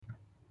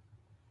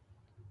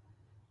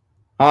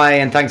Hi,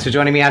 and thanks for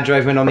joining me, Ad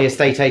Droverman, on the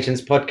Estate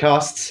Agents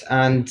podcasts.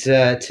 And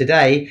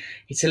today,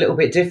 it's a little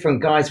bit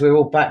different, guys. We're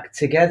all back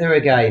together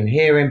again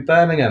here in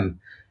Birmingham.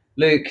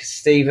 Luke,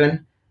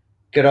 Stephen,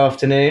 good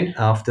afternoon.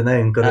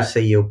 Afternoon. Got to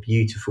see your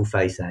beautiful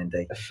face,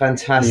 Andy.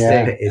 Fantastic.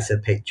 Yeah. It's a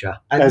picture.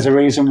 There's a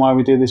reason why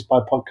we do this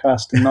by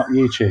podcast and not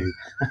YouTube.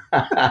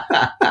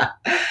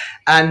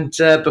 And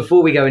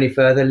before we go any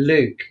further,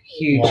 Luke,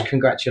 huge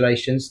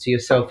congratulations to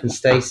yourself and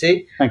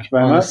Stacey. Thank you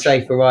very on much. the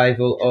safe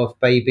arrival of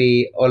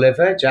baby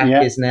Oliver.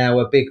 Jack is now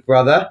a big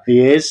brother.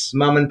 He is.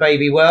 Mum and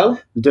baby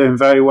well? Doing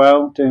very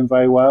well.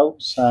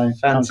 So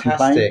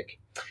fantastic.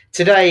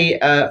 Today,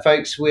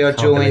 folks, we are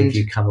joined. Believe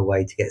you come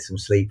away to get some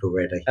sleep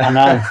already. I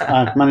know.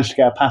 I've managed to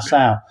get a pass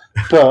out,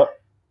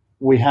 but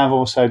we have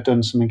also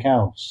done something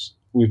else.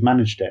 We've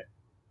managed it.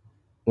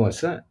 What's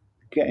that?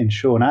 Getting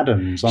Shaun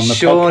Adams on the podcast.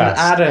 Shaun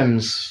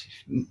Adams,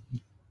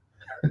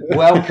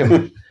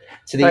 welcome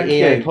to the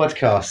EA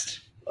podcast.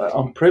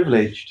 I'm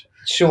privileged.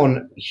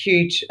 Shaun,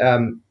 huge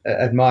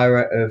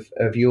admirer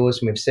of yours,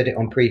 and we've said it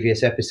on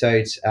previous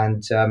episodes,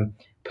 and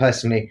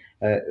personally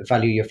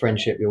value your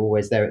friendship. You're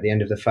always there at the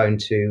end of the phone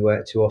to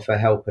offer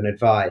help and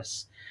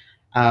advice.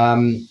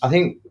 I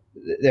think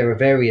there are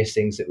various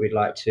things that we'd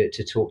like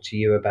to talk to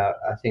you about.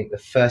 I think the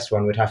first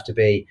one would have to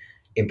be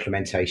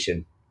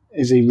implementation.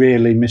 Is he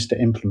really Mr.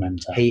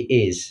 Implementer? He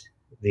is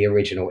the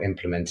original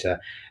implementer.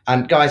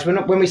 And guys,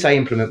 when we say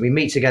implement, we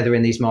meet together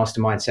in these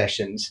mastermind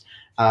sessions.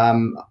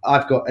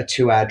 I've got a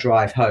 2-hour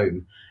drive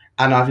home,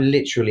 and I've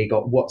literally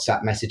got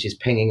WhatsApp messages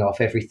pinging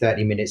off every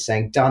 30 minutes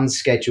saying, done,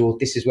 scheduled,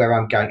 this is where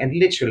I'm going. And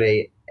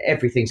literally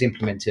everything's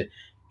implemented.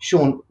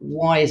 Shaun,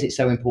 why is it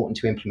so important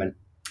to implement?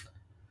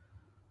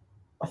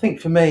 I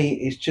think for me,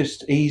 it's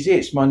just easy.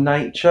 It's my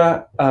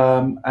nature.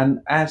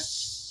 And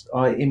as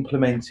I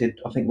implemented,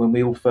 I think when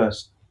we all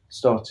first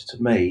started to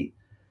meet,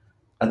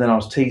 and then I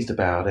was teased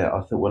about it,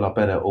 I thought, well, I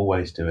better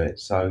always do it.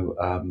 So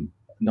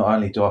not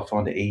only do I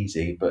find it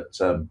easy, but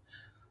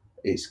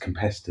it's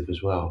competitive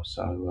as well.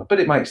 So, but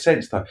it makes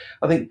sense though.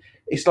 I think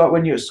it's like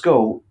when you're at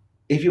school,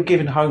 if you're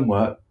given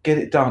homework, get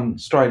it done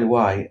straight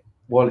away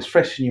while it's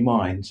fresh in your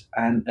mind,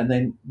 and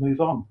then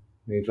move on.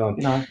 You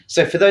know.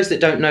 So for those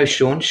that don't know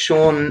Shaun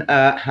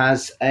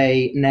has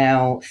a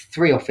now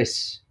three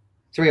office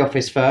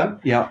firm.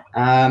 Yeah.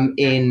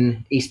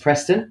 In East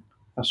Preston.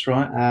 That's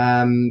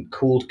right.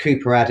 Called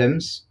Cooper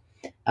Adams,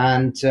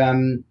 and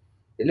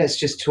let's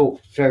just talk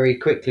very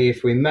quickly,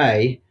 if we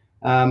may,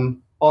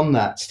 on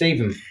that.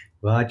 Stephen.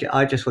 Well,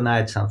 I just want to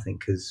add something,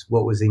 because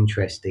what was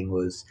interesting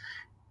was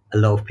a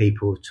lot of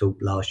people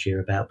talked last year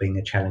about being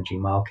a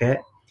challenging market,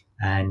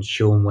 and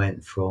Shaun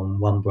went from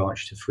 1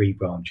 branch to 3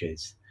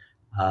 branches.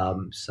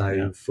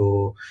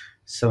 For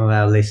some of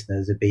our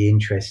listeners, it'd be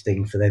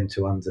interesting for them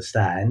to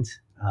understand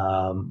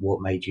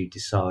what made you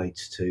decide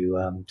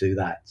to do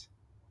that.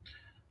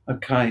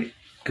 Okay,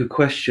 good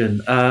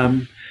question.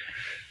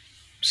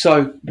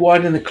 So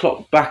winding the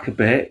clock back a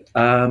bit,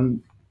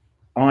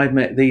 I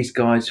met these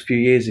guys a few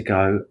years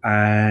ago,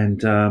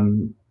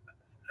 and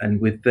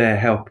with their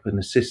help and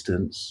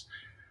assistance,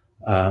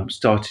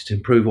 started to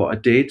improve what I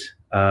did,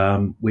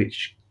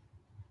 which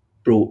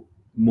brought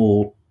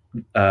more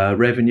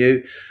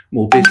revenue,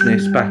 more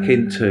business back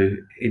into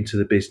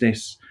the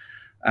business.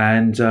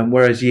 And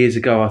whereas years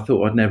ago I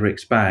thought I'd never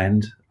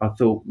expand, I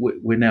thought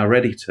we're now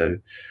ready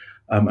to.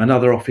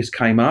 Another office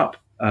came up,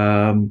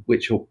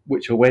 which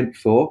I went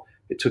for.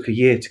 It took a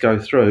year to go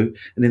through,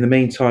 and in the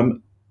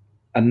meantime,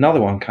 another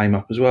one came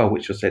up as well,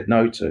 which I said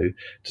no to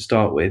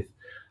start with.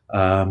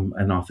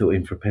 And I thought,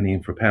 in for a penny,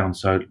 in for a pound.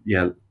 So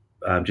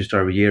just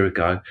over a year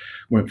ago,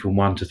 went from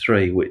 1 to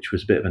 3, which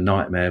was a bit of a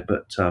nightmare,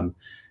 but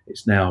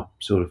it's now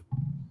sort of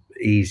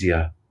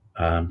easier.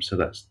 So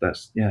that's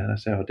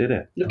how I did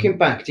it. Looking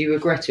back, do you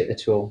regret it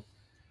at all?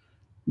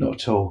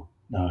 Not at all.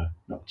 No,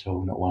 not at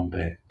all. Not one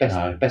bit.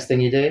 Best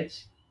thing you did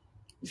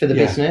for the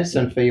business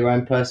and for your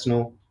own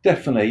personal.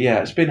 Definitely, yeah.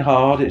 It's been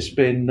hard. It's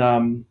been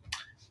a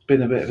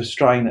bit of a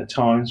strain at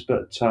times,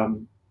 but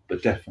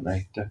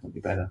definitely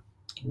better.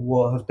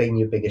 What have been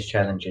your biggest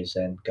challenges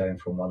then, going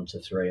from 1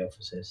 to 3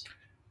 offices?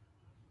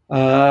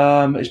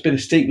 It's been a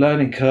steep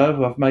learning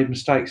curve. I've made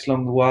mistakes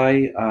along the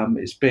way.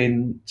 It's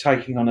been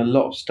taking on a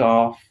lot of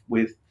staff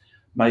with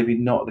maybe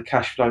not the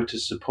cash flow to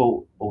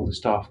support all the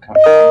staff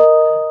coming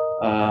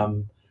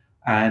on.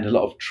 And a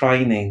lot of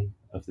training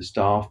of the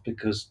staff,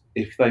 because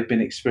if they've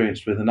been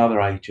experienced with another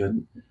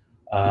agent,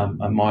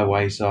 and my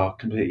ways are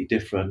completely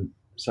different,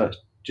 so it's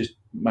just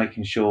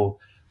making sure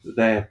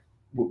that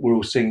we're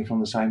all singing from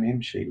the same hymn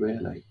sheet,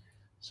 really.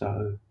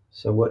 So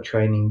what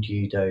training do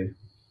you do?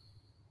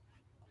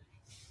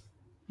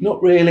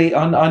 Not really.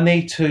 I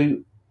need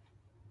to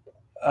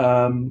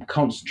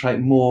concentrate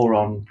more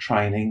on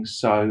training.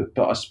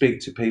 But I speak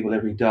to people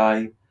every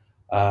day.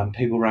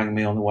 People rang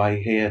me on the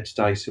way here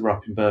today, so we're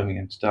up in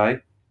Birmingham today,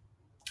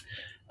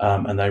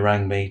 and they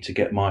rang me to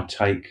get my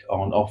take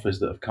on offers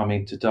that have come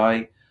in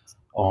today,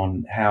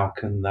 on how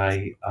can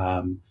they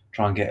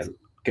try and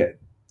get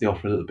the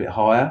offer a little bit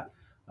higher,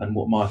 and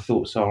what my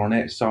thoughts are on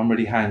it. So I'm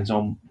really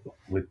hands-on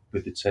with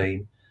the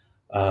team,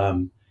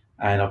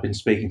 and I've been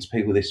speaking to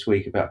people this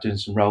week about doing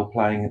some role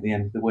playing at the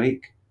end of the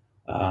week.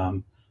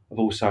 I've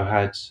also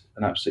had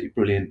an absolutely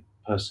brilliant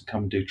person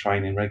come and do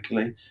training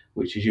regularly,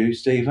 which is you,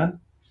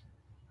 Stephen,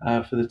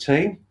 for the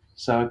team.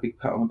 So a big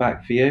pat on the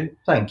back for you.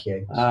 Thank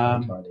you. That's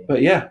very kind of you.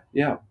 But yeah,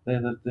 they're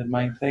the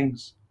main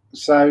things.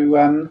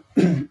 So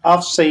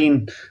I've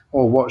seen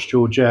or watched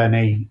your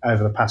journey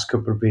over the past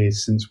couple of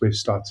years since we've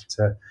started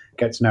to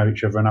get to know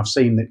each other, and I've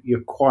seen that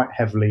you're quite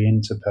heavily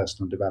into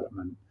personal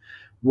development.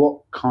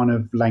 What kind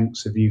of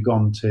lengths have you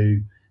gone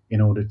to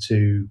in order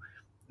to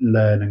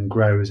learn and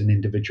grow as an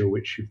individual,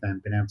 which you've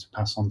then been able to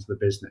pass on to the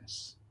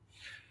business?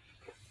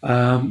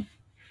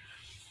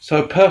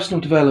 So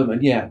personal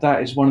development, yeah,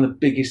 that is one of the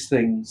biggest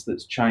things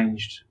that's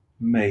changed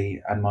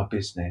me and my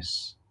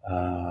business.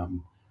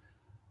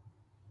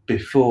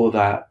 Before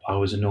that, I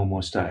was a normal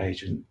estate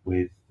agent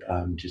with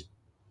just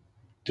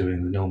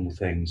doing the normal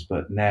things,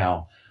 but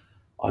now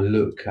I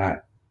look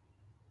at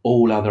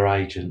all other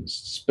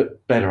agents,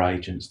 better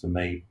agents than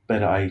me,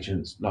 better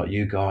agents like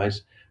you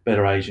guys,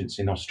 better agents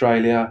in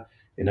Australia,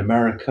 in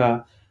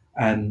America,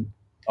 and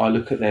I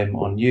look at them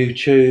on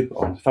YouTube,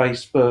 on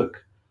Facebook.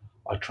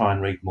 I try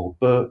and read more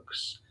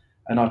books,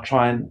 and I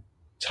try and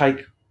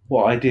take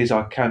what ideas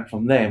I can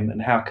from them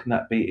and how can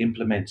that be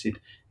implemented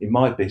in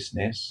my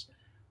business.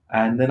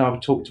 And then I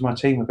would talk to my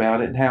team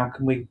about it and how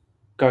can we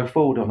go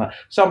forward on that.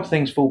 Some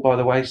things fall by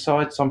the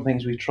wayside, some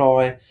things we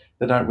try,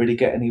 they don't really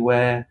get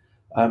anywhere,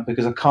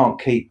 because I can't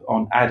keep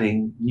on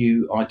adding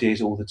new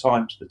ideas all the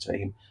time to the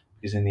team,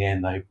 because in the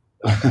end they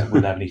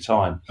wouldn't have any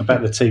time. I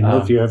bet the team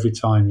love you every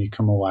time you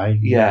come away.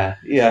 Yeah.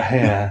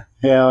 Here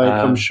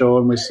comes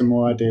Shaun with some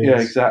more ideas.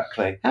 Yeah,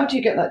 exactly. How do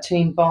you get that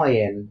team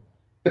buy-in?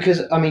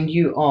 Because I mean,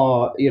 you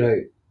are,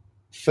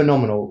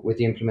 phenomenal with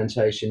the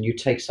implementation. You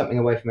take something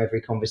away from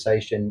every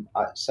conversation.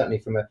 Certainly,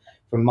 from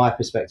my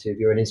perspective,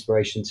 you're an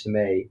inspiration to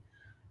me.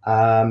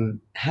 How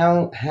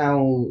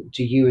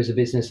do you, as a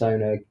business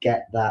owner,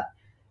 get that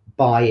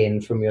buy-in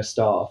from your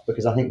staff?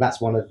 Because I think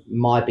that's one of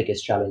my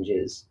biggest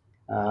challenges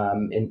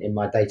in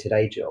my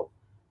day-to-day job.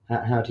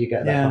 How do you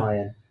get that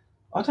buy-in?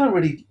 I don't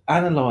really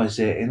analyse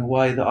it in a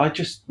way that I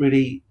just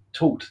really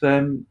talk to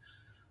them,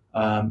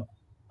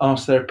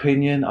 ask their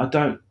opinion. I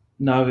don't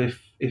know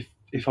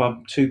if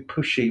I'm too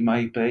pushy,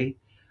 maybe,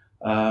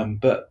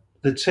 but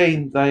the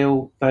team they're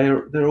all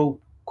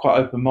quite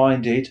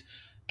open-minded,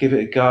 give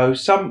it a go.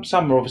 Some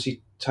are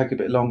obviously take a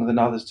bit longer than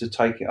others to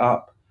take it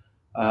up,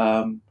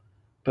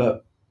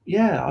 but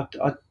yeah,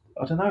 I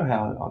don't know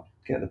how I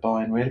get the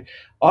buy-in really.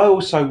 I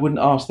also wouldn't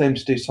ask them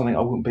to do something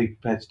I wouldn't be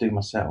prepared to do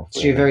myself.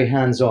 So you're very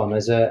hands-on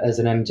as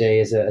an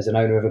MD, as an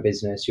owner of a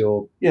business.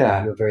 You're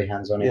very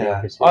hands-on in the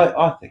office.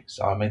 I think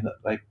so. I mean,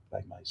 they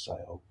may say,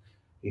 "Oh,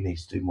 he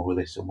needs to do more of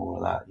this or more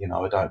of that."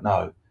 I don't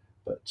know,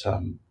 but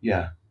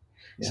yeah.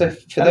 So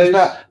for and those, it's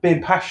about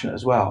being passionate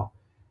as well.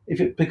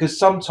 Because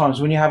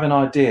sometimes when you have an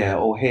idea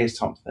or hear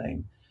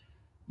something,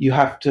 you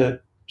have to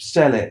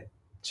sell it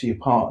to your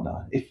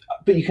partner.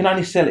 But you can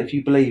only sell it if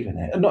you believe in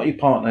it, and not your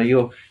partner,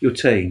 your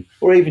team,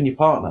 or even your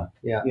partner.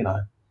 Yeah.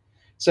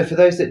 So for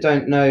those that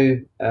don't know,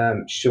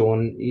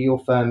 Shaun, your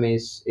firm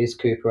is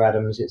Cooper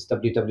Adams. It's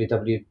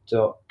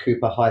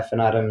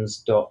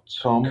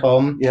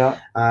www.cooper-adams.com. Yeah.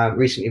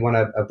 Recently won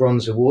a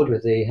bronze award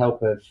with the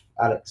help of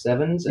Alex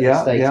Evans at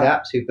Estate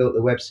Apps, who built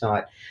the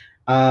website.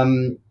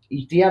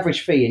 The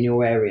average fee in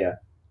your area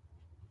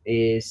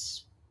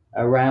is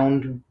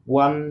around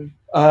one.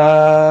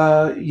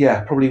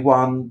 Probably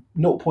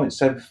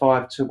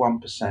 0.75 to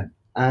 1%.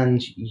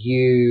 And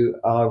you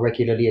are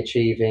regularly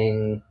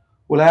achieving.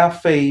 Well, our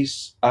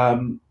fees,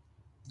 some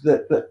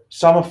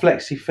are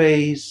flexi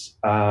fees,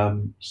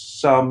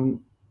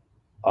 some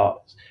are.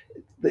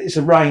 It's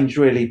a range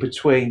really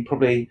between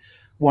probably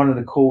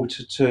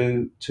 1.25%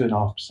 to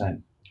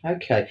 2.5%.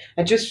 Okay,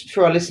 and just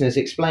for our listeners,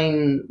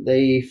 explain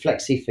the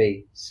flexi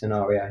fee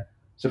scenario.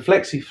 So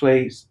flexi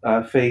fees,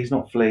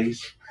 not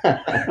fleas,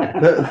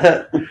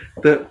 that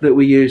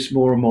we use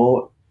more and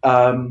more,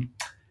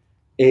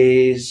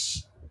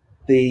 is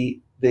the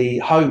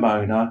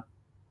homeowner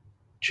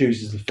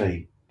chooses the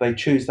fee. They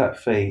choose that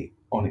fee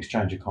on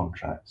exchange of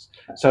contracts.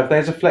 So if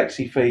there's a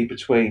flexi fee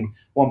between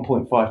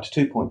 1.5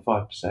 to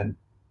 2.5%,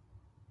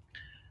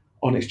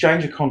 on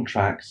exchange of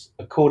contracts,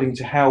 according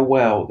to how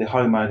well the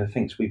homeowner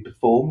thinks we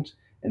performed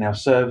in our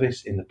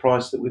service, in the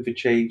price that we've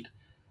achieved,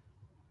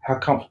 how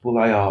comfortable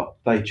they are,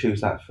 they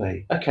choose that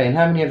fee. Okay, and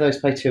how many of those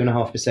pay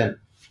 2.5%?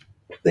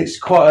 It's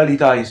quite early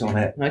days on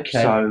it.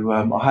 Okay. So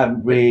I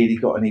haven't really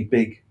got any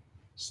big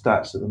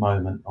stats at the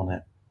moment on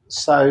it.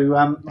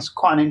 So it's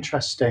quite an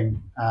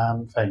interesting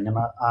thing, and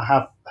I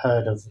have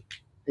heard of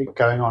it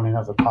going on in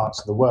other parts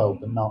of the world,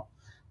 but not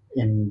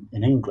in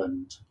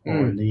England or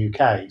in the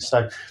UK.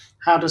 So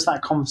how does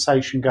that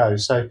conversation go?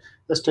 So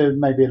let's do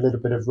maybe a little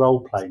bit of role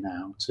play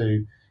now.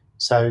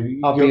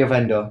 I'll be your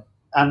vendor.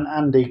 And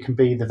Andy can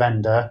be the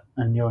vendor,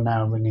 and you're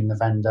now ringing the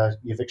vendor.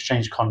 You've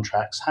exchanged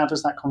contracts. How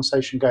does that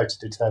conversation go to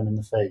determine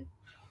the fee?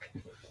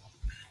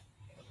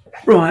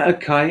 Right,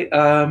 okay.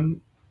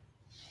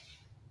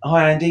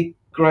 Hi, Andy.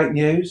 great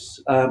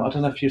news. I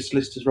don't know if your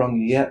solicitor's rung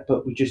you yet,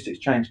 but we just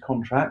exchanged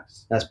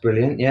contracts. That's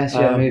brilliant. Yes,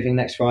 yeah, moving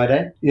next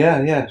Friday.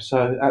 Yeah.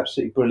 So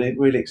absolutely brilliant.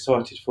 Really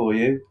excited for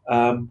you.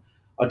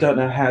 I don't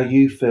know how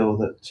you feel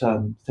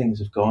that things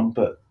have gone,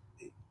 but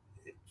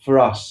for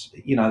us,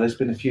 there's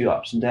been a few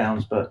ups and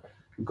downs, but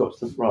we've got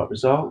to the right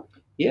result.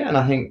 Yeah, and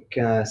I think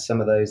some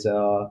of those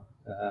are,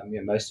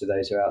 most of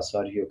those are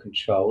outside of your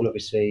control.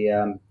 Obviously,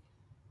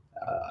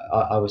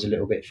 I was a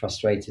little bit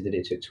frustrated that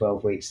it took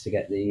 12 weeks to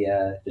get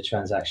the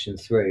transaction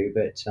through,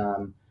 but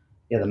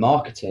yeah, the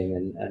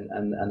marketing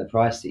and the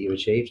price that you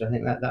achieved, I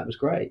think that was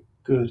great.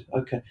 Good.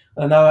 Okay.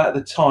 I know at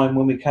the time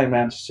when we came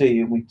round to see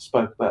you, we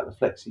spoke about the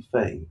flexi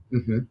fee,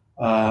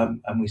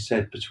 and we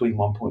said between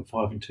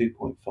 1.5 and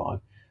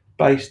 2.5.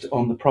 Based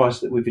on the price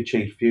that we've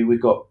achieved for you, we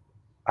got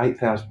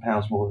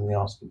 £8,000 more than the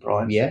asking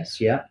price.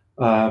 Yes, yeah.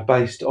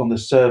 Based on the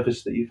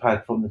service that you've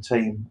had from the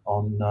team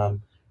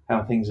on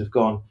how things have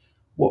gone,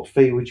 what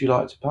fee would you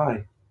like to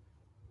pay?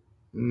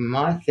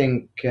 I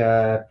think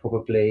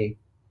probably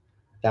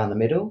down the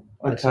middle.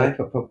 I'd say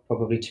Okay,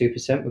 probably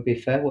 2% would be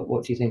fair.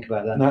 What do you think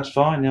about that? that's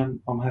fine.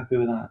 I'm happy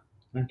with that.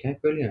 Okay,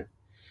 brilliant.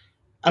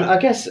 And I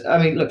guess,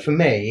 I mean, look, for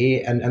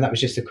me, and that was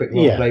just a quick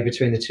role Yeah. play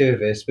between the two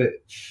of us, but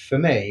for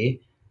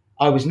me,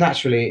 I was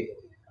naturally,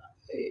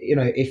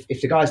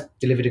 if the guys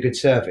delivered a good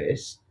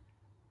service,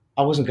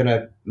 I wasn't going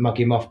to mug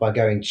him off by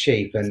going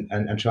cheap and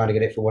trying to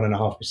get it for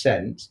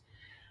 1.5%.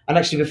 And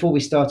actually, before we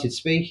started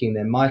speaking,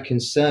 then my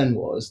concern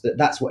was that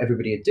that's what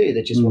everybody would do.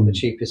 They just want the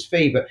cheapest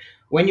fee. But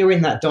when you're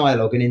in that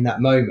dialogue and in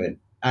that moment,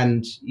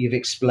 and you've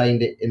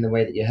explained it in the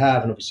way that you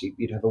have, and obviously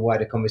you'd have a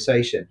wider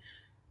conversation,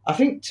 I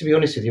think, to be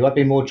honest with you, I'd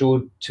be more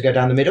drawn to go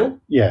down the middle.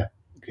 Yeah,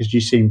 because you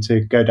seem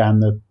to go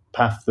down the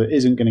path that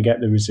isn't going to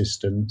get the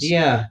resistance.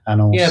 Yeah, and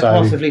also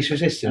path of least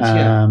resistance.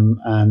 Yeah,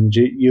 and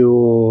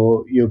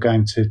you're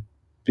going to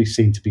be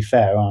seen to be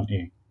fair, aren't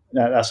you?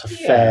 That's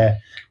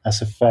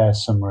a fair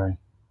summary.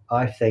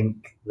 I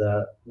think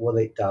that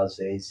what it does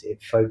is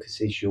it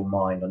focuses your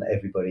mind on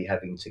everybody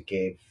having to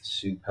give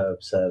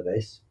superb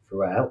service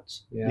throughout.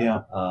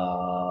 yeah.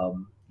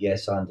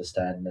 Yes, I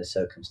understand the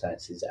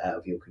circumstances are out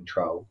of your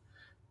control,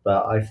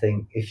 but I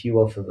think if you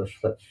offer the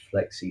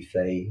flexi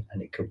fee,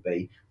 and it could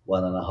be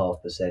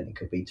 1.5%, it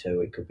could be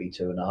 2, it could be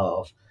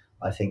 2.5.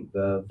 I think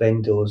the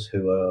vendors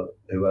who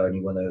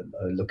only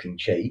are looking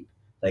cheap,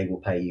 they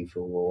will pay you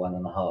for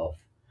 1.5.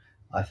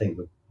 I think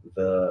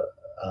the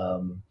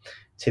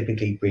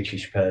typically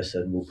British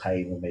person will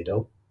pay in the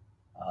middle,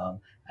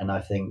 and I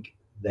think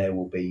there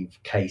will be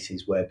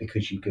cases where,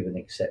 because you give an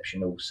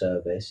exceptional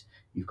service,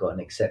 you've got an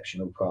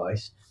exceptional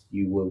price,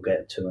 you will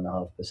get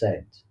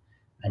 2.5%.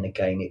 And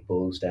again, it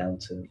boils down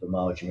to the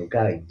marginal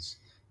gains,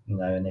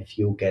 And if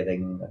you're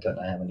getting, I don't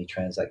know how many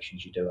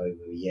transactions you do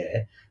over a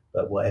year,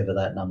 but whatever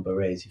that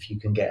number is, if you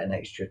can get an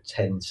extra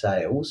 10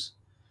 sales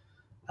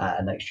at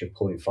an extra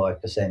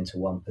 0.5% to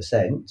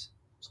 1%,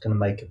 it's going to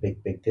make a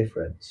big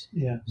difference.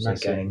 Yeah. So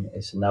again,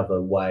 it's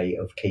another way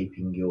of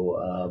keeping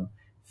your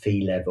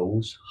fee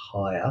levels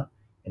higher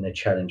in a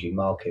challenging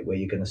market where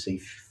you're going to see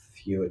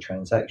fewer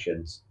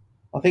transactions.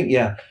 I think,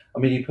 yeah. I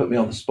mean, you put me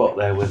on the spot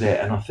there with it,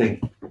 and I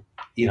think,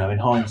 in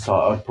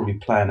hindsight, I'd probably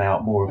plan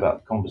out more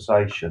about the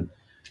conversation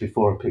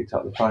before I picked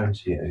up the phone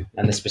to you.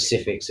 And the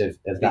specifics of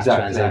that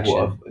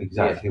transaction.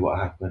 What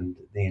happened,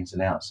 the ins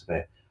and outs of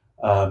it.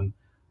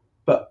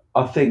 But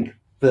I think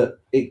that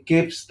it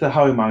gives the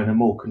homeowner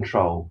more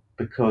control,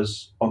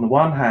 because on the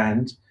one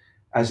hand,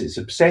 as it's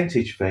a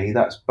percentage fee,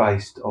 that's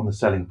based on the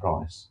selling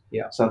price.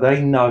 Yeah. So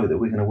they know that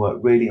we're going to work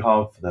really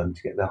hard for them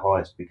to get the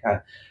highest we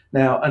can.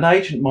 Now, an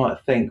agent might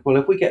think, well,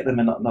 if we get them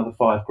another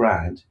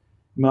 £5,000, it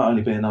might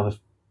only be another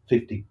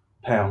 £50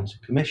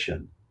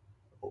 commission.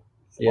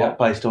 Yeah.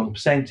 Based on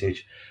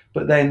percentage.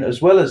 But then,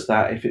 as well as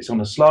that, if it's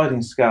on a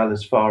sliding scale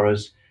as far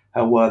as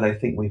how well they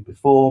think we've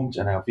performed,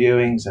 and our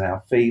viewings and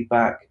our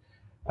feedback,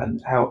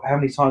 and how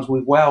many times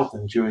we've wowed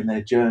them during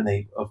their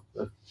journey of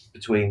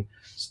between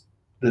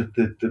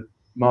the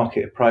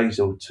market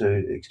appraisal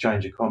to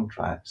exchange of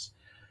contracts,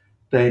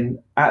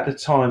 then at the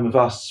time of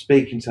us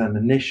speaking to them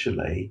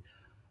initially,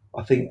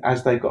 I think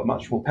as they've got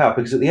much more power,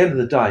 because at the end of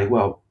the day,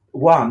 well,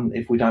 one,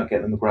 if we don't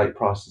get them a great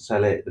price and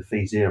sell it, the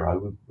fee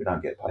zero, we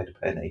don't get paid a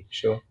penny.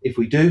 Sure. If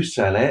we do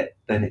sell it,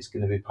 then it's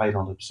going to be paid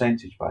on a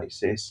percentage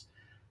basis.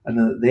 And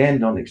then at the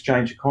end, on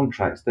exchange of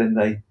contracts, then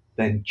they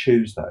then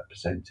choose that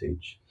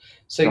percentage.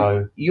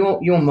 So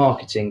your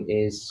marketing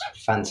is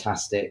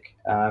fantastic,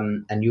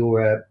 and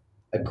you're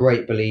a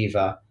great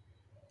believer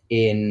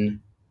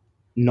in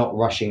not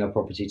rushing a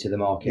property to the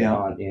market,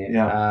 aren't you?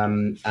 Yeah.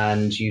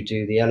 And you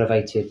do the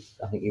elevated.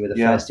 I think you were the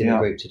first in the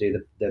group to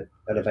do the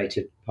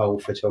elevated pole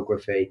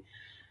photography.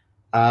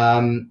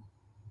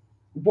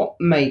 What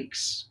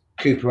makes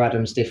Cooper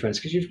Adams different?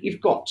 Because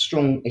you've got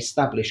strong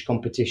established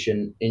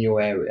competition in your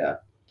area,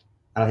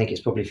 and I think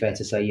it's probably fair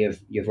to say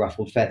you've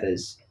ruffled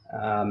feathers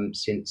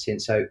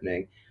since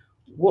opening.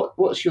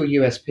 What's your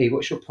USP?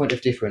 What's your point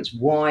of difference?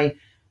 Why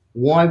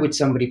would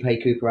somebody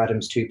pay Cooper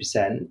Adams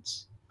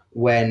 2%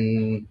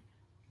 when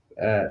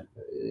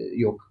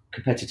your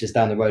competitors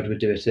down the road would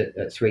do it at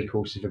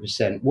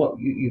 0.75%. What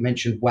you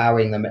mentioned,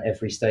 wowing them at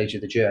every stage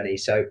of the journey.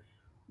 So,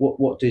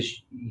 what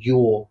does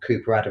your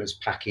Cooper Adams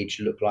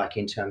package look like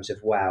in terms of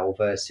wow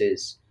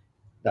versus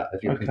that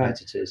of your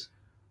competitors?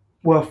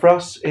 Well, for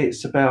us,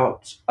 it's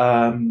about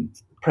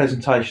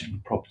presentation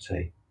of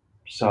property.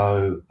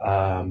 So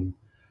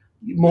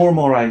more and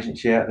more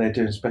agents out there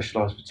doing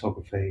specialised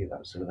photography,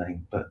 that sort of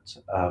thing. But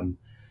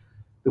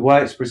the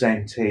way it's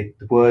presented,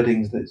 the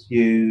wordings that's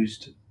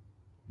used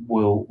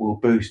will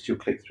boost your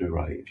click through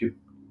rate. If you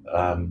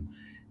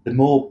the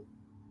more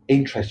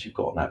interest you've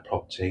got on that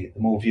property,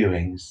 the more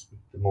viewings,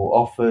 the more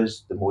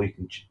offers, the more you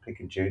can pick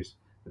and choose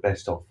the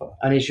best offer.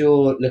 And as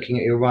you're looking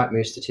at your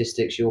Rightmove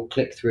statistics, your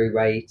click-through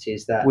rate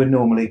is that we're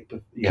normally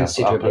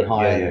considerably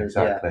higher. Yeah,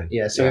 exactly.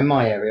 Yeah. So in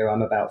my area,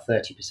 I'm about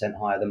 30%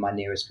 higher than my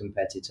nearest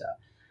competitor,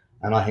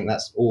 and I think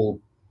that's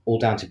all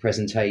down to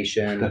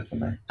presentation.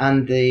 Definitely.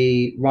 And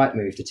the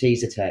Rightmove, the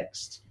teaser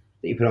text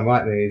that you put on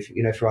Rightmove.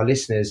 You know, for our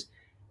listeners,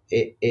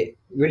 it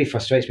really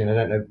frustrates me, and I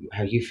don't know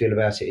how you feel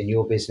about it in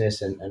your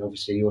business, and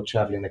obviously you're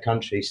travelling the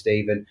country,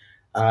 Stephen.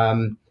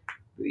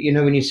 You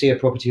know, when you see a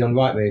property on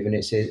Rightmove and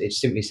it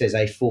simply says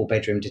a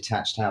 4-bedroom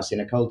detached house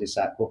in a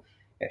cul-de-sac, well,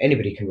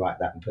 anybody can write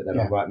that and put that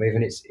on Rightmove,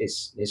 and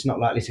it's not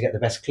likely to get the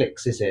best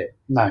clicks, is it?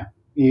 No.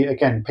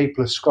 Again,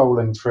 people are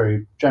scrolling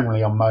through,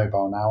 generally on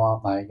mobile now,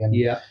 aren't they? And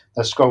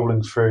they're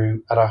scrolling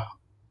through at a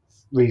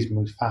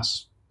reasonably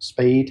fast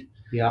speed.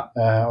 Yeah.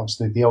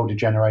 Obviously, the older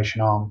generation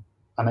aren't,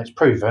 and it's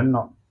proven,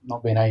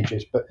 not being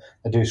ageist, but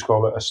they do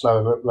scroll at a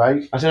slower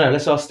rate. I don't know.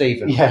 Let's ask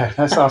Stephen. Yeah,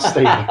 let's ask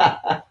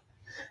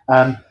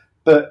Stephen.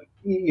 But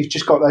you've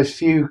just got those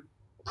few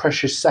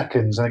precious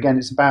seconds, and again,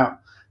 it's about,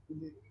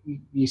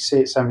 you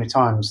see it so many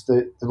times,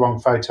 the wrong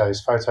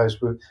photos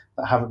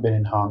that haven't been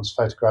enhanced,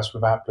 photographs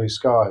without blue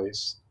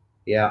skies.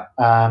 Yeah.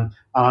 And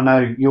I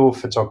know your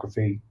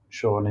photography,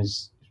 Shaun,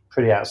 is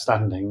pretty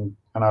outstanding,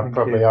 and I'd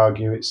probably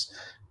argue it's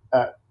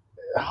at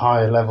a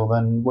higher level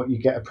than what you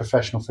get a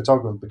professional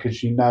photographer,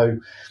 because you know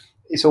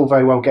it's all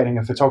very well getting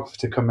a photographer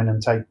to come in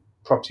and take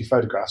property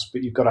photographs,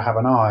 but you've got to have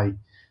an eye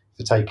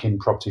for taking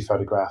property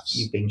photographs.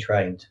 You've been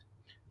trained.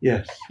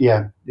 Yes.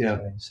 Yeah.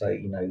 So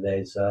you know,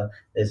 there's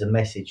a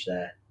message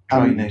there.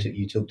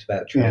 You talked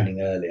about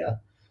training earlier,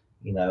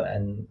 you know,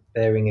 and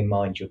bearing in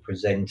mind you're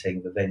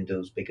presenting the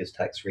vendor's biggest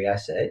tax-free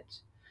asset,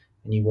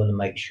 and you want to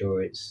make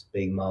sure it's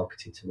being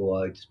marketed to the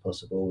widest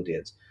possible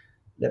audience.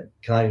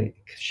 Can I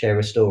share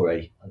a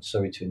story? I'm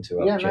sorry to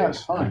interrupt you. Yeah, no,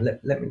 it's fine.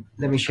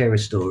 Let me share a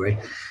story.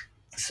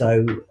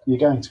 So you're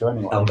going to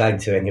anyway. I'm going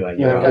to anyway.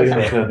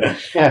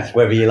 Yeah.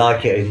 Whether you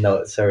like it or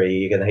not, sorry,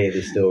 you're going to hear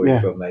this story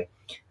from me.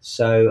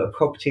 So a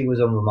property was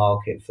on the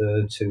market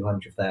for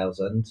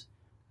 200,000.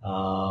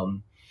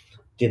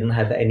 Didn't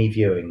have any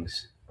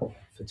viewings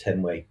for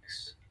 10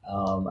 weeks.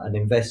 An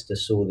investor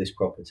saw this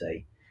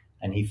property,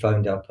 and he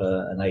phoned up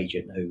an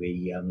agent who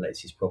he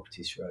lets his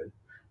properties through,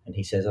 and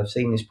he says, "I've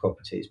seen this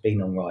property. It's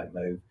been on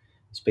Rightmove.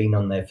 It's been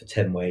on there for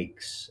 10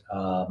 weeks.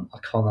 I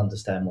can't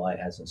understand why it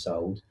hasn't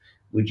sold.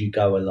 Would you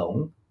go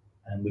along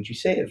and would you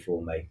see it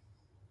for me?"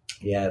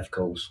 Yeah, of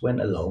course. Went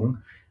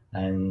along,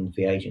 and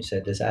the agent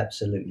said, "There's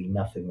absolutely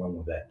nothing wrong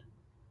with it."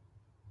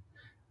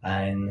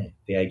 And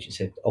the agent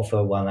said,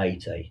 "Offer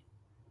 180."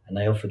 And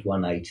they offered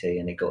 180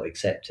 and it got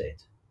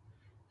accepted.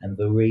 And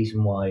the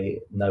reason why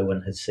no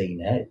one had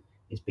seen it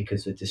is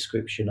because the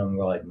description on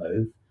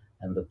Rightmove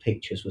and the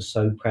pictures were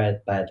so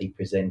badly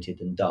presented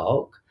and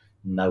dark,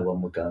 no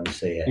one would go and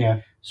see it.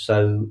 Yeah.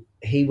 So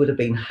he would have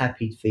been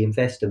happy, the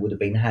investor would have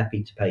been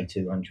happy to pay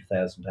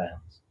 £200,000.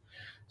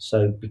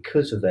 So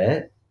because of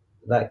it,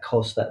 that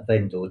cost that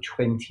vendor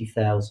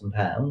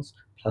 £20,000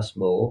 plus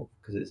more,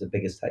 because it's the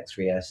biggest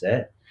tax-free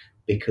asset,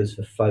 because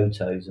the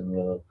photos and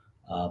the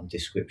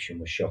description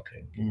was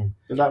shocking.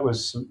 But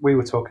we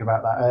were talking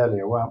about that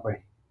earlier, weren't we?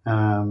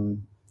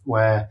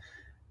 Where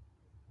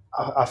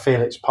I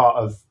feel it's part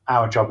of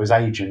our job as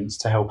agents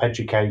to help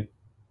educate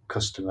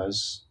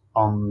customers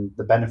on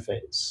the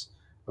benefits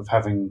of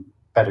having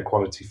better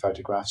quality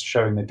photographs,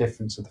 showing the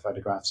difference of the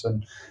photographs,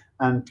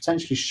 and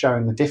potentially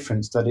showing the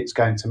difference that it's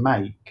going to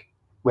make,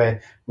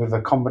 where with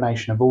a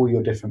combination of all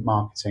your different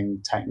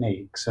marketing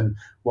techniques and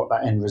what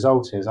that end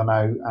result is. I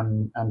know,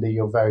 and Andy,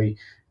 you're very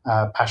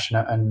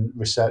passionate and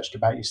researched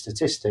about your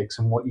statistics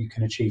and what you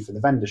can achieve for the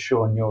vendor.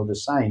 Shaun, you're the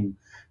same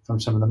from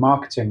some of the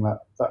marketing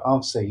that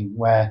I've seen,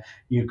 where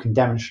you can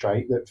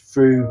demonstrate that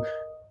through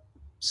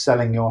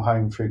selling your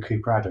home through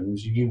Cooper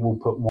Adams, you will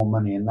put more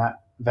money in that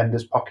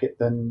vendor's pocket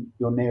than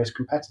your nearest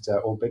competitor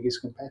or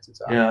biggest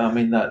competitor. Yeah, I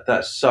mean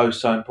that's so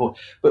important.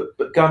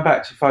 But going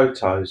back to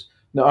photos,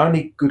 not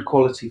only good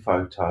quality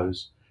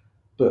photos,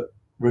 but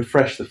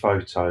refresh the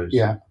photos.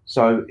 Yeah.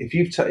 So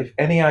if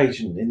any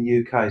agent in the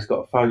UK has got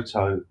a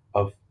photo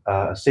of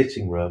a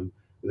sitting room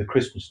with a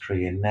Christmas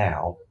tree in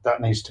now,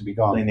 that needs to be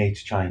gone. They need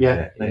to change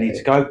it. They need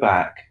to go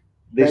back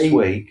this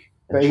week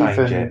and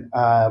change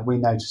it. We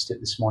noticed it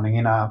this morning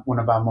in one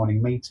of our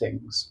morning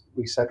meetings.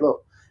 We said,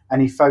 look,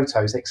 any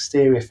photos,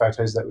 exterior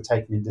photos that were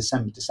taken in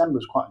December. December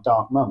was quite a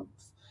dark month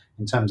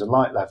in terms of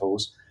light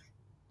levels.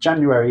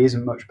 January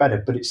isn't much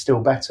better, but it's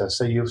still better.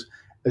 So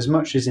as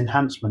much as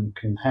enhancement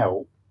can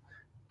help,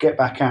 get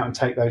back out and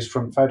take those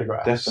front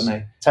photographs.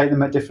 Definitely. Take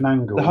them at different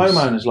angles. The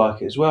homeowners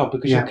like it as well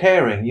because you're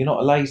caring. You're not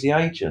a lazy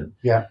agent.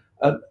 Yeah.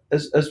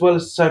 As well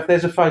as, so if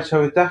there's a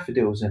photo with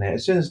daffodils in it,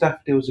 as soon as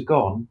daffodils are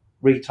gone,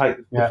 retake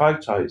the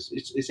photos.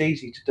 It's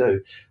easy to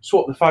do.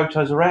 Swap the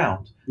photos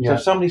around. So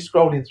if somebody's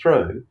scrolling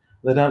through,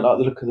 they don't like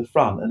the look of the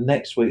front, and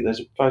next week there's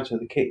a photo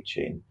of the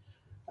kitchen,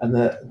 and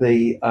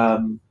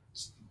the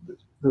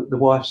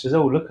wife says,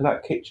 "Oh, look at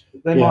that kitchen."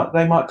 They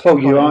might click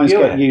on your it and eyes view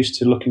get it. used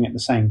to looking at the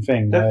same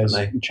thing.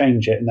 Definitely.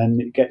 Change it, and then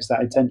it gets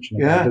that attention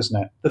again,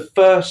 doesn't it? The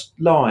first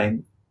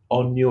line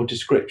on your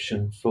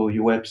description for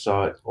your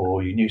website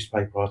or your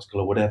newspaper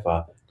article or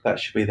whatever, that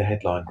should be the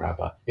headline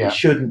grabber. Yeah. It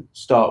shouldn't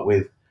start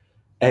with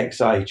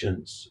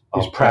ex-agents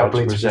are proud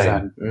to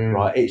present.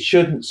 Right? It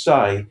shouldn't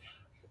say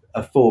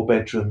a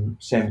 4-bedroom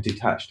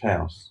semi-detached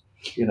house.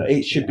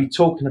 It should be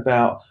talking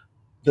about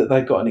that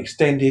they've got an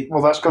extended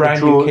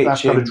brand new kitchen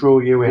that's got to draw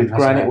you in with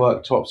granite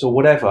worktops or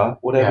whatever,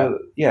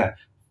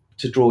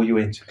 to draw you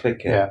in to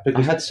click it. Yeah.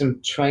 I had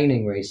some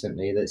training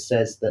recently that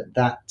says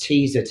that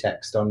teaser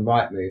text on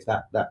Rightmove,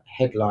 that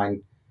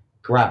headline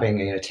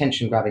grabbing,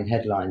 attention grabbing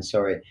headline,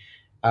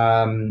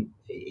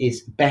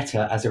 is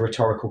better as a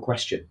rhetorical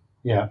question.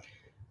 Yeah.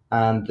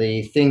 And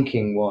the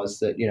thinking was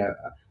that,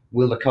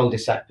 will the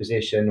cul-de-sac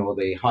position or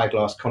the high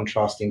glass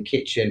contrasting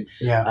kitchen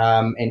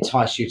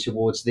entice you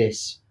towards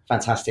this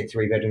fantastic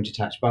 3-bedroom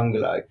detached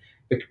bungalow?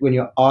 But when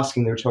you're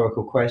asking the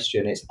rhetorical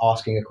question, it's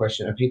asking a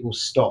question and people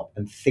stop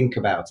and think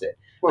about it.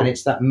 Well, and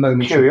it's that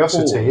moment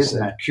curiosity,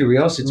 isn't it?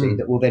 Curiosity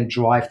that will then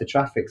drive the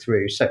traffic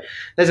through. So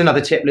there's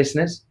another tip,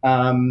 listeners.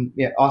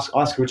 Ask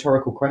a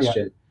rhetorical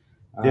question.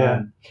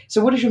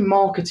 So what does your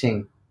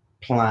marketing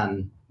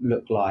plan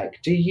look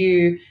like? Do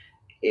you,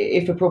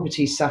 if a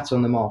property sat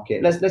on the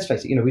market, let's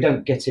face it, we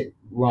don't get it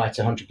right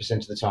 100%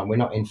 of the time. We're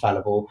not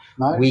infallible.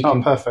 No, it's not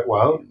a perfect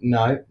world.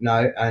 No.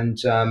 And,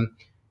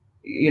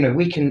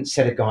 we can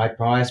set a guide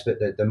price, but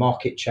the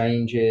market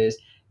changes.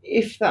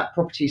 If that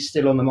property is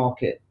still on the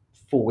market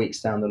 4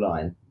 weeks down the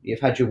line,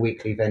 you've had your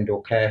weekly vendor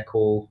care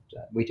call.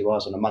 We do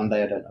ours on a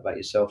Monday. I don't know about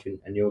yourself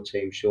and your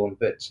team, Shaun,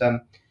 but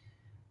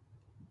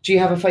do you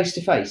have a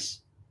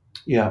face-to-face?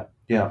 Yeah.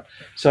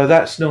 So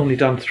that's normally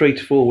done 3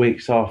 to 4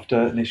 weeks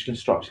after initial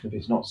instruction if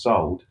it's not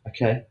sold.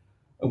 Okay.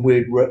 And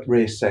we'd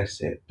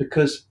reassess it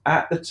because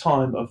at the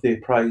time of the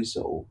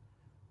appraisal,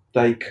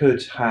 they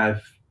could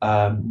have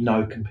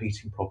no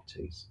competing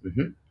properties.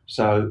 Mm-hmm.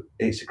 So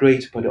it's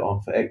agreed to put it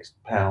on for X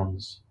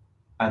pounds,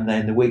 and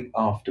then the week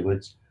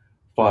afterwards,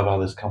 5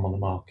 others come on the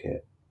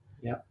market.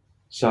 Yeah.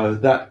 So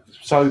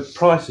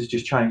prices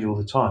just change all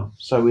the time.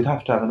 So we'd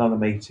have to have another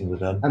meeting with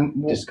them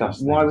and discuss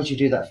things. Why would you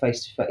do that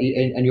face to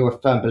face? And you're a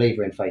firm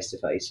believer in face to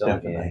face,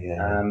 aren't you? Definitely,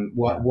 yeah.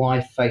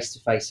 Why face to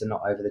face and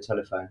not over the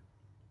telephone?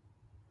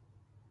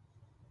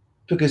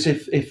 Because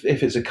if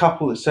it's a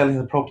couple that's selling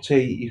the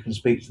property, you can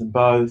speak to them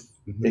both.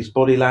 Mm-hmm. It's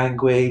body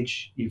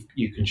language.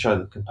 You can show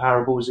the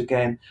comparables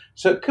again.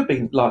 So it could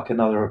be like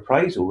another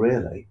appraisal,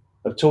 really,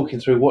 of talking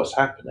through what's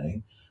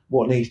happening,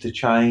 what needs to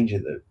change,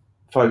 and the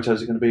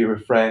photos are going to be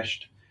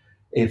refreshed.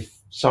 If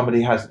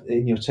somebody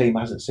in your team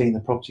hasn't seen the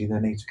property, they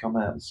need to come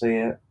out and see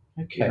it.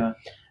 Okay.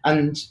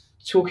 And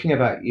talking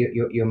about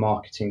your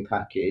marketing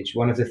package,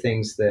 one of the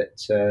things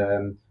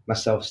that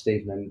myself,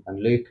 Stephen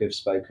and Luke have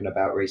spoken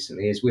about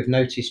recently is we've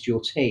noticed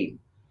your team,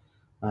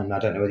 and I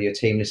don't know whether your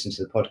team listens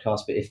to the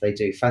podcast, but if they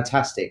do,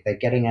 fantastic. They're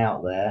getting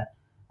out there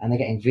and they're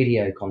getting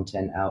video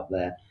content out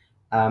there.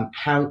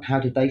 How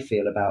did they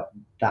feel about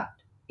that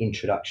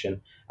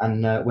introduction?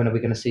 And when are we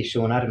going to see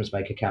Shaun Adams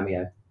make a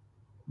cameo?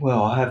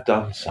 Well, I have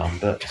done some,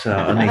 but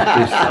I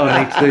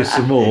need to do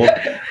some more.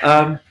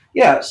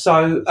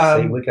 So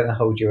we're going to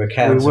hold you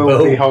accountable. We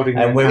will be holding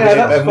them. And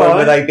when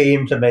will they be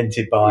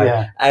implemented by?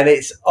 Yeah. And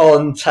it's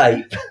on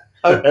tape.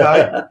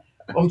 Okay.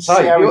 On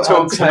tape. You're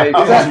on tape.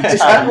 Is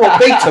that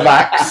what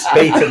Betamax?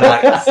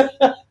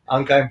 Betamax.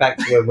 I'm going back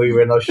to when we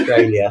were in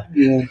Australia.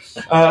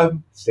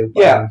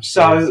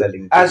 So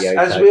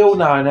as we all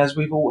know and as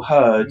we've all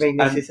heard, I mean,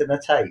 this isn't a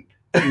tape.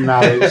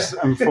 No, it's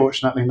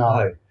unfortunately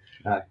not.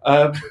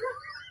 No.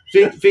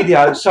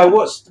 Video. So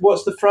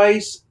what's the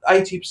phrase?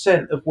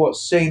 80% of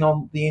what's seen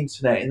on the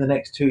internet in the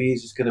next 2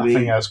 years is going to be. I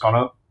think that's gone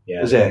up.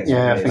 Yeah, is it?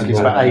 Yeah, I think it's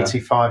about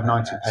 85,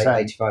 90%.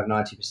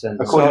 85-90%.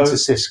 According to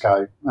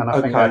Cisco, and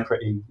I think they're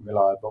pretty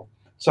reliable.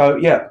 So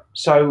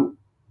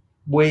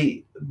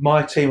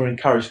my team are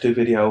encouraged to do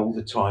video all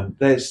the time.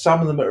 There's some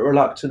of them that are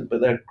reluctant,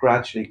 but they're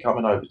gradually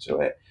coming over to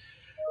it.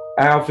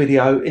 Our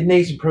video, it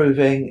needs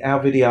improving.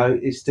 Our video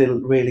is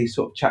still really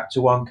sort of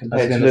chapter 1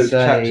 compared to Luke's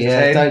chapter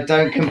 10.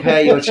 Don't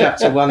compare your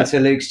chapter 1 to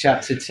Luke's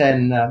chapter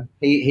 10.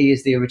 He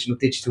is the original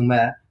digital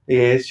mayor. He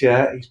is,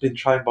 yeah. He's been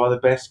trained by the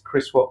best,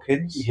 Chris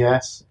Watkins.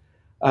 Yes.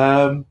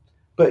 But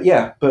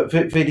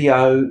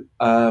video,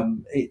 I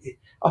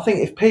think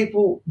if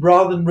people,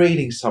 rather than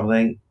reading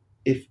something,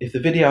 if the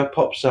video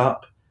pops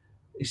up,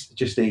 it's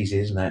just easy,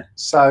 isn't it?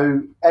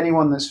 So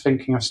anyone that's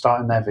thinking of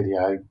starting their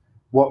video,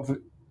 what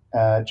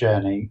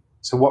journey?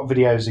 So what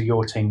videos are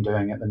your team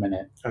doing at the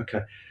minute? Okay.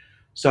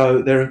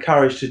 So they're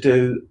encouraged to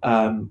do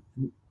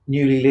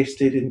newly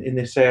listed in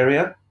this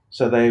area,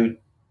 so they would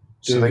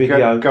do So a they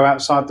video. go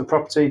outside the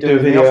property, do it a in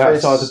the video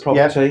office. outside the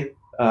Yeah.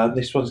 property.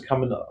 This one's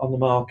coming on the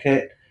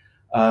market.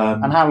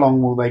 And how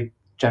long will they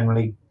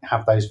generally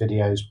have those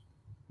videos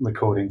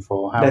recording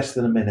for? Less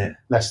than a minute.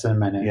 Less than a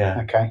minute.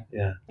 Yeah. Okay.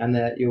 Yeah. And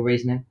your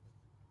reasoning?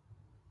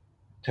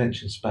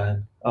 Attention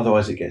span.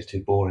 Otherwise, it gets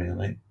too boring,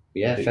 I think.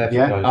 Yeah, It fair. goes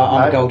Yeah. on.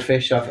 I'm a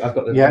goldfish. I've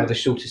got Yeah. one of the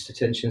shortest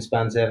attention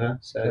spans ever.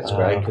 So That's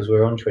great because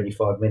we're on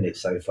 25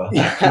 minutes so far.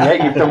 Yeah,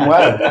 you've done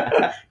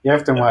well. You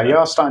have done well. You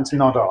are starting to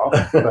nod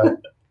off, but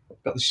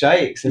got the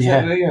shakes.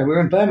 Yeah. We're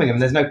in Birmingham.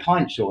 There's no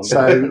pint, Shaun.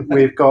 so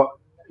we've got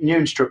new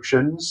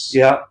instructions.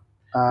 Yeah.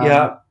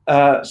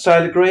 Um,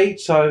 Sale agreed.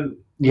 So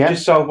we Yeah.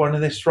 just sold one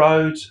on this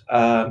road,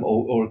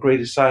 or agreed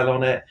a sale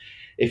on it.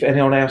 If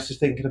anyone else is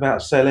thinking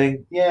about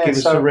selling, Yeah. give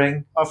us a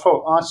ring. I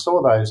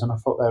saw those and I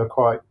thought they were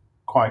quite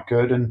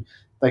good, and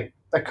they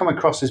come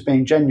across as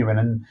being genuine,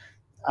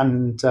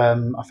 and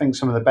I think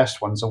some of the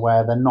best ones are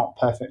where they're not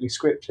perfectly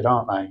scripted,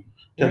 aren't they?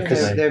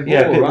 Definitely. They're Yeah,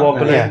 a raw, bit aren't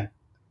wobbly. they?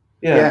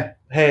 Yeah.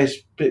 Hair's a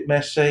bit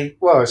messy.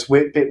 Well, it's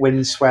a bit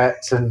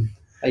windswept and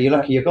Are you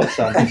lucky you got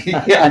some?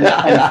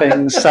 and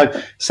things.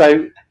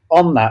 So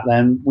on that,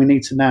 then we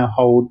need to now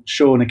hold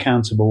Shaun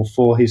accountable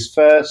for his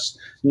first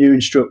new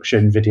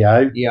instruction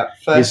video, Yeah,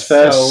 his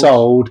first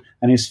sold,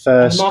 and his And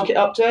first market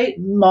update.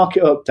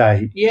 market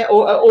update. Yeah,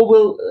 or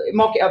we'll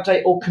market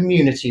update or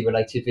community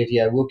related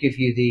video. We'll give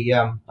you the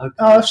Oh,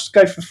 let's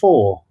go for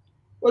 4.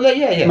 well,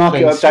 yeah, Market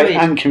clean update sweep.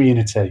 and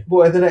community.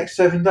 What, in the next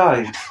 7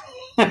 days?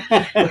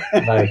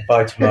 No,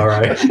 by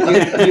tomorrow.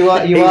 You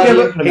are he,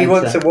 the he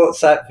wants a implementer.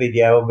 WhatsApp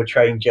video on the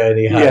train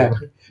journey home. Yeah.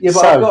 Yeah,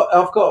 but So-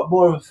 I've got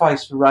more of a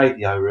face for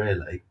radio,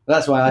 really.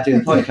 That's why I do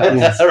the podcast.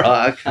 Yes.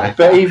 Right, okay.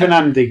 But even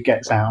Andy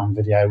gets out on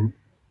video,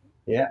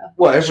 Yeah.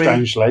 What,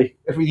 strangely.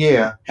 every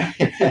year?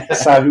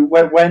 So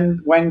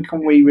when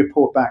can we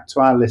report back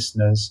to our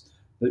listeners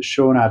that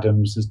Shaun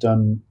Adams has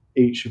done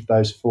each of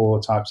those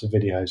 4 types of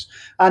videos,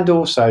 and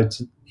also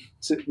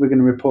we're going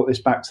to report this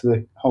back to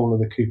the whole of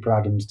the Cooper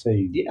Adams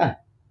team Yeah.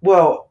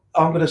 Well,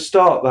 I'm going to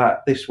start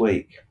that this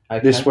week. Okay.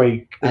 this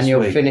week. And this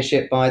you'll week. finish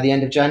it by the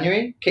end of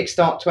January?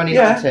 Kickstart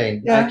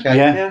 2019? Yeah. Okay.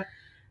 Yeah. Yeah. There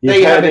You've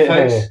you have heard it,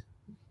 folks. here.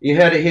 You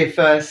heard it here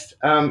first.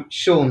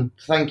 Shaun,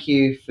 thank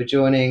you for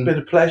joining It's been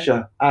a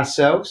pleasure.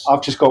 ourselves.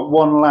 I've just got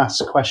one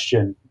last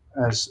question.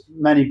 As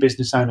many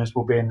business owners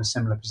will be in a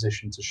similar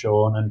position to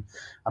Shaun, and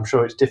I'm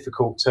sure it's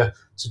difficult to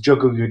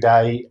juggle your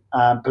day,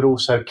 but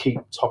also keep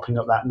topping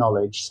up that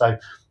knowledge. So,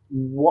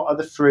 what are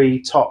the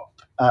 3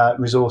 top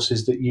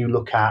resources that you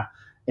look at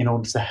in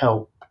order to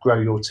help grow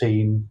your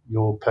team,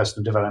 your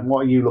personal development?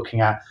 What are you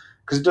looking at?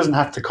 Because it doesn't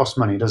have to cost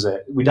money, does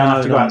it? We don't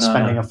have to go out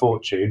spending a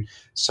fortune.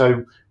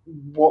 So,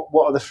 what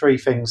are the 3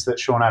 things that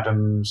Shaun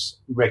Adams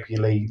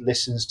regularly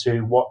listens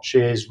to,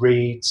 watches,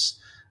 reads?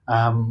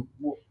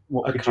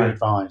 What could you Okay.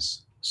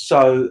 advise?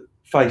 So,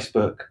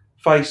 Facebook,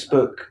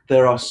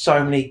 there are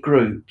so many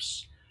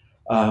groups.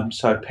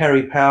 So,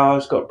 Perry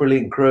Power's got a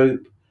brilliant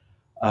group.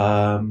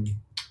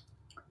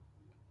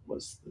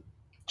 What's the,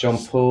 John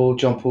Paul,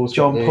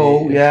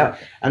 yeah.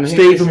 And who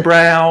Stephen is it?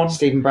 Brown,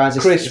 Stephen Brown's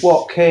Chris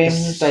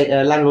Watkins.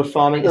 landlord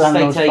farming,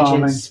 Landlord estate agent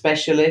farming.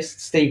 specialist.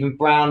 Stephen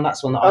Brown,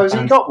 that's one that Oh, I has he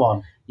found. got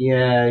one?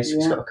 Yeah, he's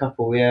Yeah. got a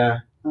couple. Yeah.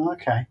 Oh,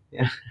 okay.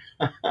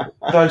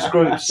 Those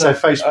groups. So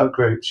Facebook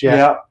groups,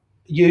 yeah.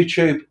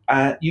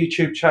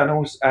 YouTube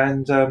channels,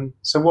 and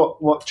So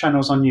what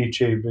channels on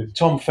YouTube?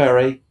 Tom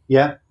Ferry,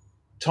 Yeah,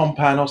 Tom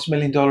Panos, $1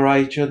 Million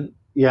Agent.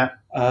 yeah.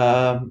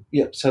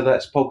 So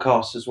that's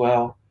podcasts as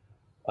well.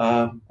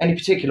 Any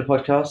particular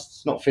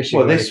podcasts? Not fishing.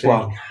 Well, or this anything?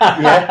 one.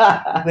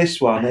 Yeah.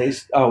 This one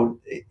is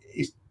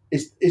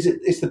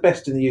it's the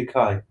best in the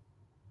UK.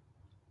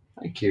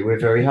 Thank you. We're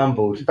very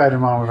humbled. Bear in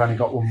mind we've only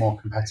got one more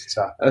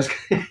competitor.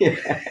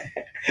 Yeah.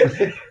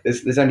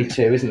 There's only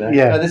 2, isn't there?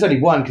 Yeah. No, there's only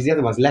one because the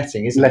other one's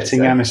letting, isn't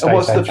Letting it? and estate And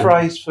what's the agent.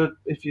 phrase for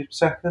if you're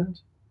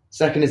second?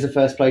 Second is the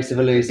first place of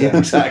a loser.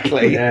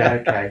 Exactly. Yeah.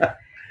 Okay.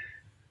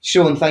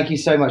 Shaun, thank you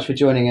so much for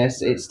joining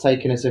us. It's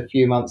taken us a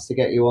few months to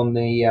get you on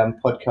the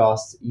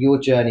podcast. Your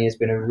journey has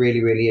been a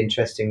really, really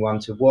interesting one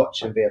to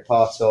watch and be a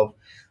part of.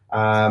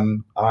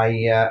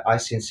 I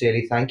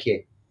sincerely thank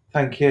you.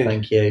 Thank you.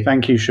 Thank you.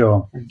 Thank you,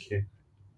 Shaun. Thank you.